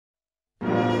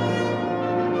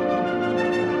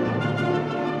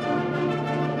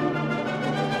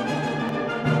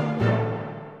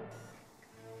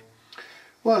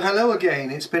Well, hello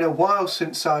again. It's been a while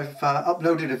since I've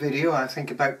uploaded a video. I think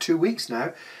about 2 weeks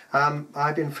now.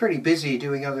 I've been fairly busy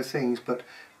doing other things, but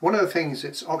one of the things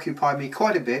that's occupied me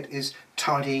quite a bit is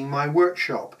tidying my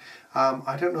workshop.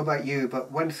 I don't know about you,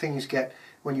 but when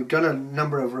you've done a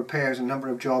number of repairs, a number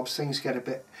of jobs, things get a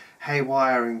bit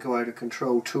haywire and go out of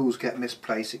control, tools get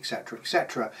misplaced, etc,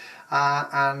 etc.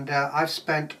 I've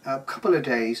spent a couple of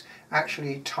days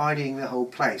actually tidying the whole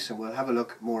place, and we'll have a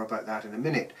look more about that in a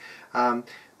minute.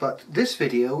 But this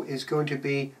video is going to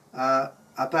be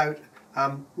about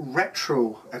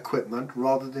retro equipment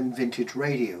rather than vintage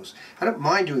radios. I don't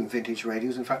mind doing vintage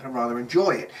radios, in fact I rather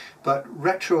enjoy it, but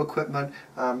retro equipment,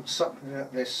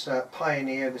 this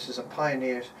Pioneer, this is a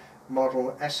Pioneer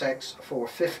model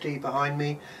SX450 behind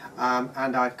me,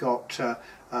 and I've got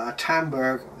a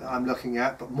Tamberg I'm looking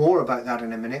at, but more about that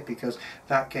in a minute because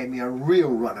that gave me a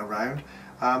real run around.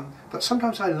 But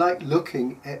sometimes I like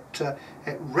looking at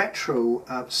retro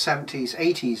 70s,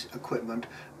 80s equipment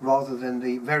rather than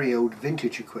the very old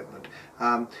vintage equipment.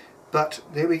 But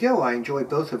there we go, I enjoy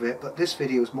both of it, but this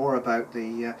video is more about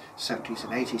the 70s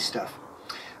and 80s stuff.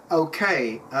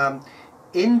 Okay,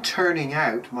 in turning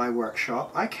out my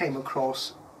workshop I came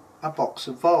across a box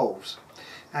of valves,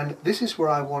 and this is where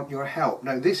I want your help.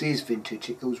 Now this is vintage,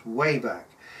 it goes way back.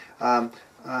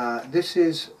 This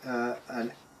is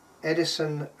an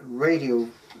Edison radio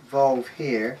valve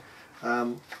here,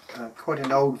 quite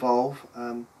an old valve,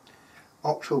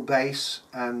 octal base,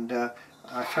 and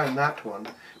I found that one.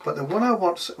 But the one I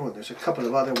want, there's a couple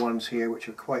of other ones here which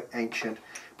are quite ancient,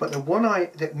 but the one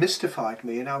that mystified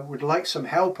me and I would like some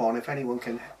help on, if anyone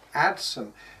can add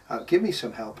some, give me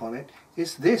some help on it,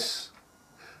 is this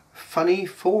funny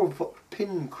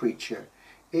 4-pin creature.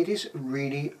 It is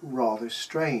really rather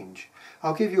strange.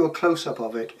 I'll give you a close-up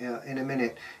of it in a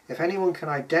minute. If anyone can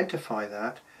identify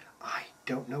that, I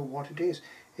don't know what it is.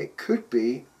 It could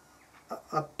be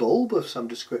a bulb of some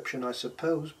description, I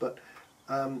suppose, but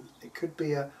it could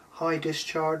be a high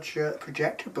discharge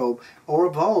projector bulb or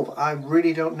a valve. I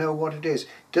really don't know what it is. It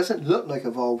doesn't look like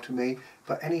a valve to me,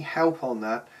 but any help on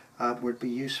that would be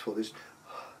useful.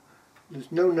 There's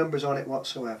no numbers on it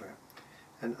whatsoever,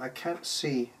 and I can't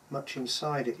see much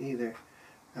inside it either.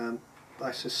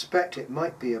 I suspect it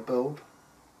might be a bulb,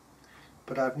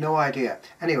 but I've no idea.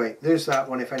 Anyway, there's that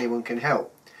one if anyone can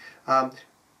help.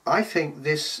 I think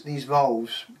these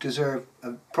valves deserve,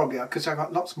 probably because I've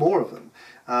got lots more of them,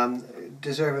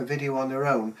 deserve a video on their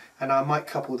own, and I might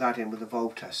couple that in with a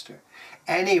valve tester.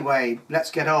 Anyway, let's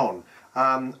get on.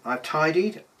 I've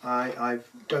tidied, I've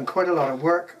done quite a lot of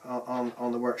work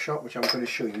on the workshop, which I'm going to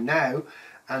show you now,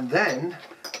 and then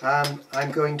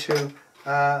I'm going to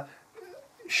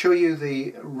show you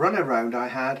the runaround I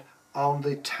had on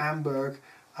the Tamberg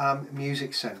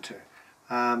Music Centre,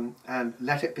 and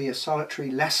let it be a solitary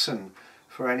lesson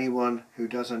for anyone who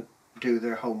doesn't do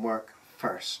their homework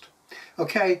first.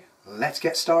 Okay, let's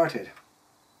get started.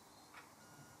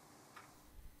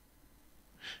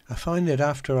 I find that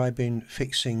after I've been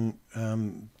fixing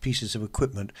pieces of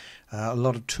equipment, a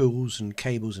lot of tools and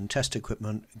cables and test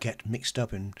equipment get mixed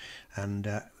up and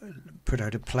put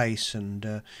out of place, and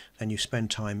then you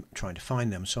spend time trying to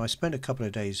find them. So I spent a couple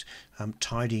of days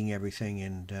tidying everything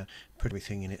and put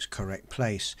everything in its correct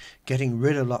place, getting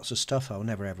rid of lots of stuff I'll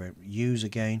never ever use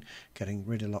again, getting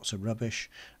rid of lots of rubbish,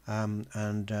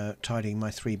 and tidying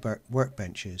my 3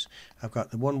 workbenches. I've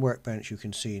got the one workbench you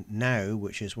can see now,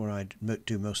 which is where I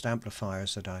do most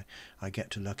amplifiers that I get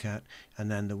to look at,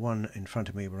 and then the one in front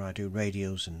of me where I do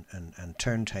radios and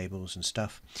turntables and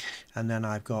stuff, and then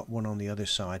I've got one on the other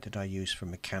side that I use for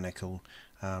mechanical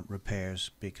repairs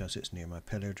because it's near my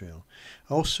pillar drill.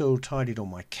 Also tidied all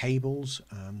my cables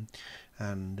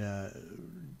and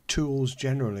tools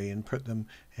generally, and put them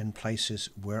in places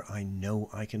where I know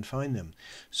I can find them.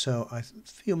 So I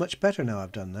feel much better now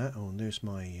I've done that. Oh, and there's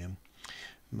my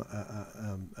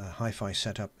hi-fi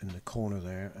setup in the corner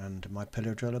there, and my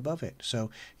pillar drill above it. So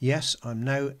yes, I'm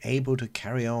now able to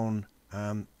carry on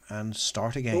and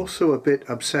start again. Also a bit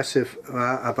obsessive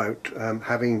about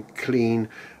having clean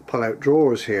pull-out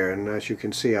drawers here, and as you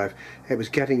can see it was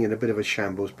getting in a bit of a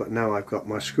shambles, but now I've got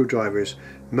my screwdrivers,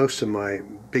 most of my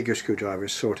bigger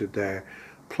screwdrivers sorted there,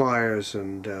 pliers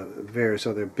and various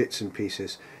other bits and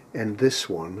pieces in this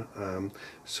one,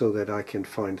 so that I can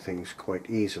find things quite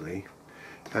easily.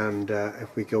 And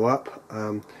if we go up,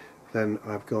 then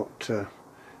I've got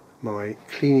my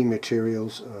cleaning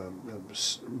materials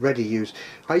ready used.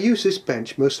 I use this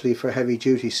bench mostly for heavy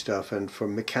duty stuff and for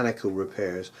mechanical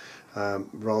repairs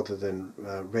rather than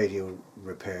radio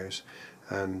repairs,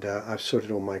 and I've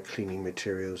sorted all my cleaning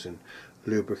materials and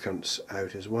lubricants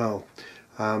out as well.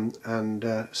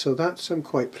 So that's I'm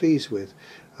quite pleased with.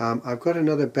 I've got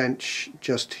another bench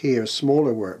just here, a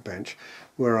smaller workbench,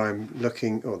 where I'm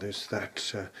looking. Oh, there's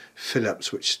that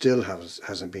Phillips, which still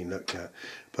hasn't been looked at,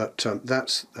 but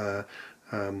that's that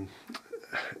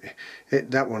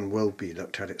one will be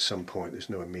looked at some point. There's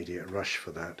no immediate rush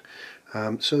for that.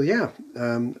 So yeah,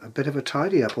 a bit of a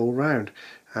tidy up all round,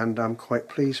 and I'm quite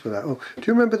pleased with that. Oh, do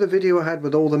you remember the video I had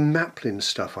with all the Maplin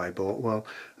stuff I bought? Well,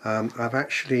 I've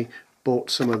actually bought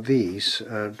some of these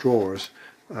drawers,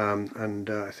 and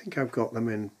I think I've got them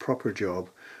in Proper Job,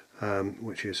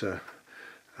 which is a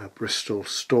Bristol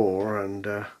store,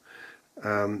 and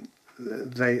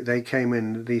they came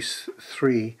in these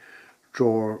 3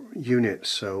 drawer units,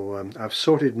 so I've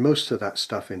sorted most of that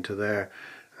stuff into there,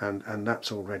 and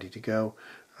that's all ready to go.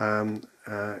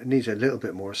 It needs a little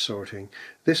bit more sorting.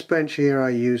 This bench here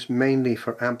I use mainly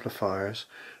for amplifiers,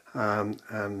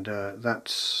 and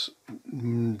that's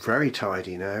very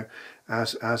tidy now,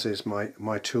 as is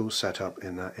my tool setup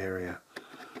in that area.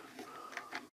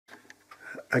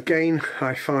 Again,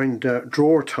 I find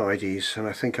drawer tidies, and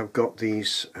I think I've got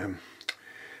these,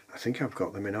 I think I've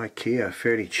got them in IKEA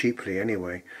fairly cheaply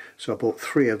anyway, so I bought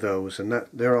 3 of those, and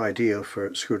they're ideal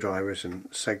for screwdrivers and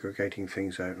segregating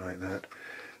things out like that.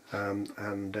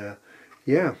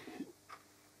 Yeah,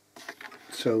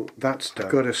 so that's done.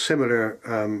 I've got a similar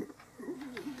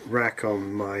rack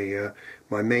on my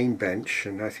my main bench,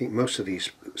 and I think most of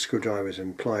these screwdrivers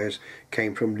and pliers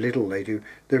came from Lidl.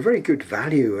 They're very good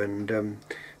value, and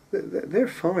they're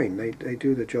fine. They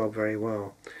do the job very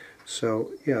well.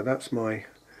 So yeah, that's my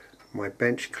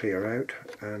bench clear out,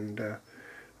 and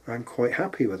I'm quite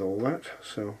happy with all that.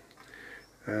 So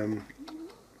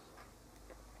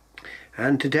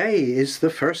and today is the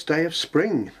first day of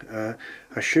spring.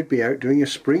 I should be out doing a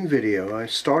spring video. I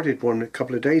started one a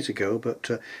couple of days ago, but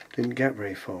didn't get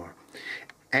very far.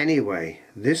 Anyway,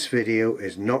 this video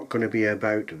is not going to be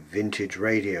about vintage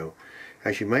radio.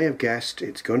 As you may have guessed,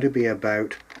 it's going to be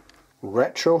about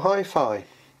retro hi-fi.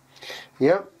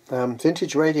 Yeah,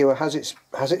 vintage radio has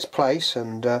its place,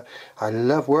 and I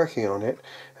love working on it.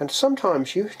 And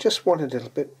sometimes you just want a little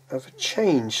bit of a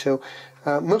change. So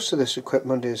most of this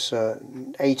equipment is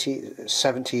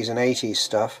 70s and 80s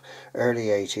stuff, early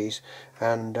 80s,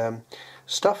 and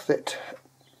stuff that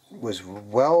was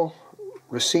well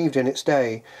received in its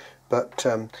day, but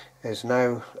is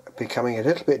now becoming a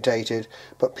little bit dated.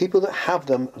 But people that have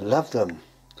them love them.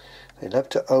 They love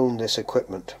to own this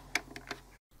equipment.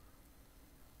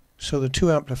 So the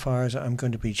 2 amplifiers I'm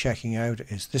going to be checking out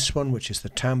is this one, which is the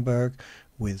Tamberg,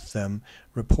 with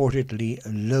reportedly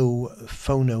low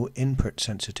phono input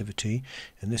sensitivity,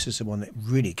 and this is the one that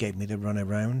really gave me the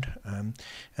runaround.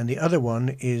 And the other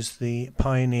one is the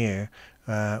Pioneer,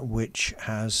 which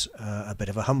has a bit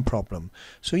of a hum problem.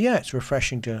 So yeah, it's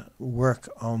refreshing to work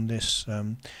on this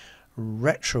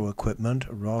retro equipment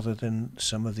rather than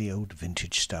some of the old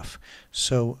vintage stuff.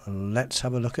 So let's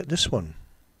have a look at this one.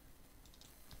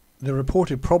 The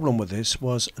reported problem with this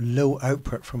was low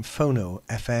output from phono.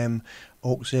 FM,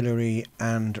 auxiliary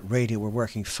and radio were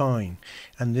working fine,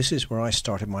 and this is where I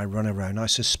started my runaround. I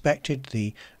suspected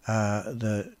the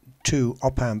 2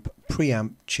 op-amp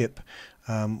preamp chip,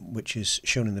 which is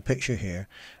shown in the picture here,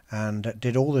 and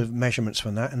did all the measurements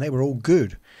from that, and they were all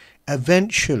good.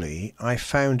 Eventually I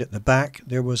found at the back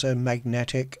there was a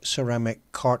magnetic ceramic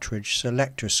cartridge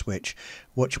selector switch,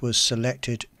 which was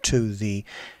selected to the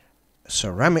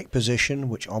ceramic position,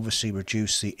 which obviously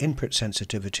reduced the input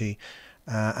sensitivity,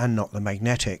 and not the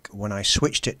magnetic. When I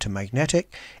switched it to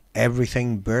magnetic,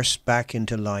 everything burst back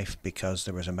into life because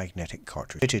there was a magnetic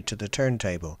cartridge fitted to the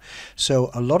turntable. So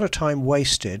a lot of time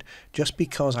wasted just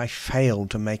because I failed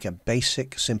to make a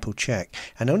basic simple check,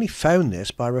 and only found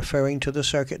this by referring to the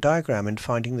circuit diagram and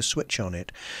finding the switch on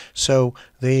it. So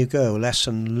there you go,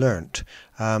 lesson learnt.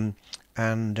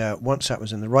 And once that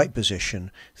was in the right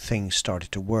position, things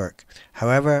started to work.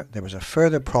 However, there was a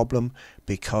further problem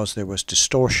because there was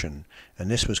distortion, and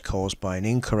this was caused by an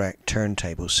incorrect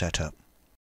turntable setup.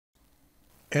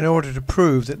 In order to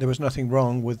prove that there was nothing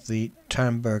wrong with the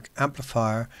Tamberg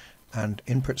amplifier and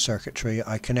input circuitry,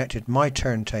 I connected my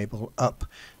turntable up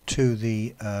to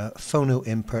the phono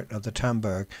input of the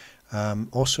Tamberg,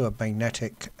 also a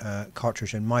magnetic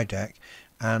cartridge in my deck,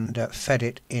 and fed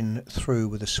it in through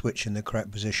with a switch in the correct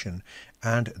position,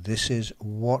 and this is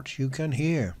what you can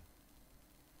hear.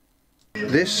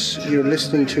 This you're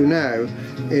listening to now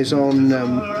is on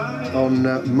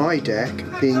my deck,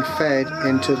 being fed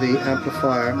into the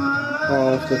amplifier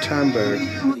of the Tamberg.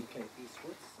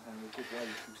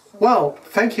 Well,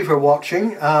 thank you for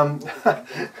watching that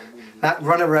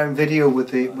runaround video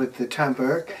with the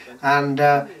Tamberg, and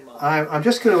I'm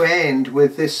just going to end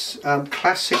with this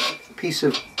classic piece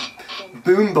of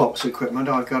boombox equipment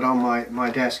I've got on my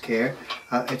desk here.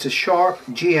 It's a Sharp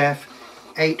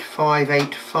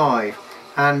GF8585,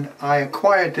 and I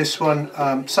acquired this one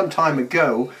some time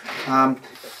ago.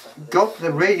 Got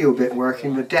the radio bit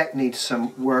working. The deck needs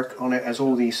some work on it, as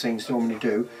all these things normally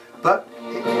do, but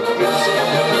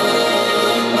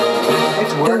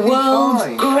it's working the world's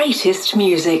fine. Greatest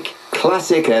music.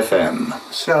 Classic FM.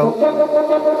 So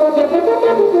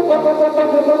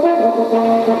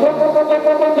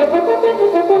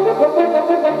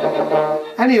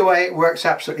anyway, it works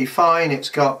absolutely fine. It's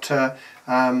got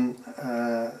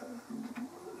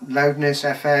loudness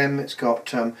FM, it's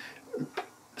got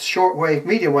shortwave,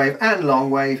 medium wave and long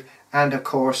wave, and of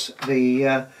course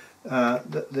the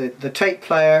tape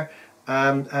player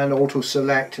and auto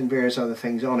select and various other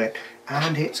things on it,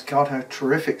 and it's got a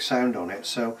terrific sound on it,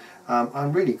 so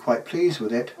I'm really quite pleased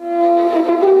with it.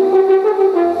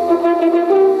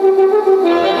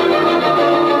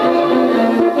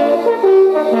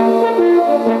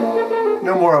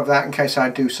 No more of that in case I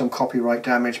do some copyright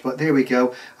damage, but there we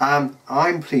go.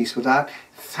 I'm pleased with that.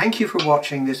 Thank you for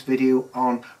watching this video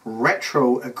on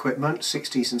retro equipment,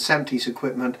 60s and 70s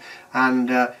equipment, and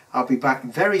I'll be back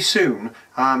very soon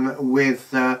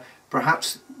with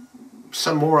perhaps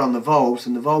some more on the Volves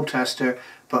and the Volve tester,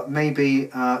 but maybe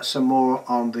some more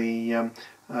on the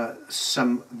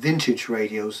some vintage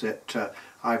radios that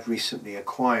I've recently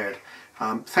acquired.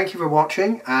 Thank you for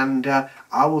watching, and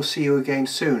I will see you again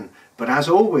soon. But as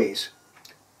always,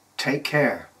 take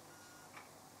care.